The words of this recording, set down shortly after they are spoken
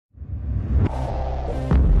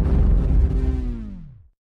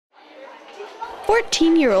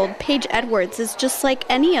14-year-old Paige Edwards is just like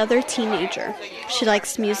any other teenager. She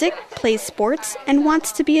likes music, plays sports, and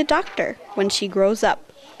wants to be a doctor when she grows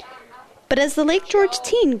up. But as the Lake George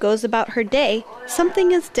teen goes about her day,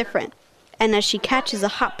 something is different. And as she catches a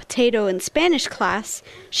hot potato in Spanish class,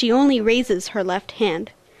 she only raises her left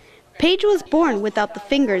hand. Paige was born without the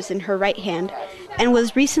fingers in her right hand and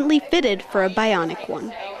was recently fitted for a bionic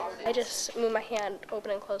one. I just move my hand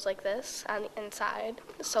open and close like this on the inside.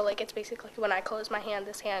 So it's basically when I close my hand,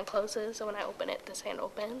 this hand closes, and when I open it, this hand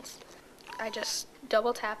opens. I just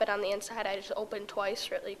double tap it on the inside. I just open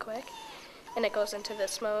twice really quick, and it goes into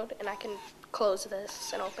this mode, and I can close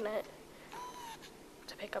this and open it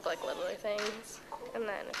to pick up littler things. And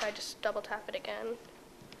then if I just double tap it again,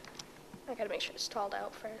 I gotta make sure it's stalled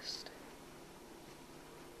out first.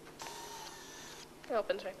 It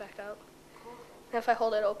opens right back up. And if I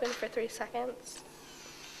hold it open for 3 seconds,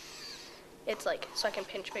 it's so I can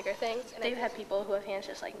pinch bigger things. And they've had people who have hands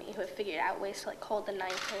just like me who have figured out ways to hold the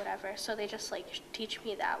knife or whatever. So they just teach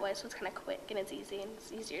me that way. So it's kind of quick and it's easy and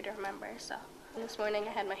it's easier to remember. So this morning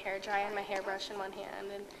I had my hair dryer and my hairbrush in one hand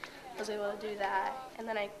and was able to do that. And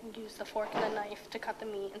then I used the fork and the knife to cut the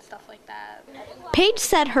meat and stuff like that. Paige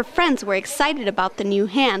said her friends were excited about the new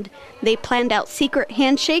hand. They planned out secret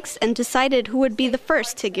handshakes and decided who would be the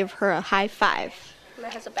first to give her a high five. And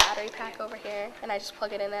it has a battery pack over here, and I just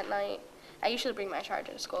plug it in at night. I usually bring my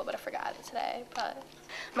charger to school, but I forgot it today. But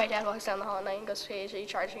my dad walks down the hall at night and goes, "Paige, are you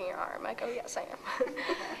charging your arm?" I go, "Yes, I am."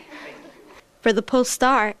 For the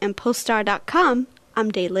Post-Star and poststar.com, I'm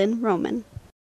Daylin Roman.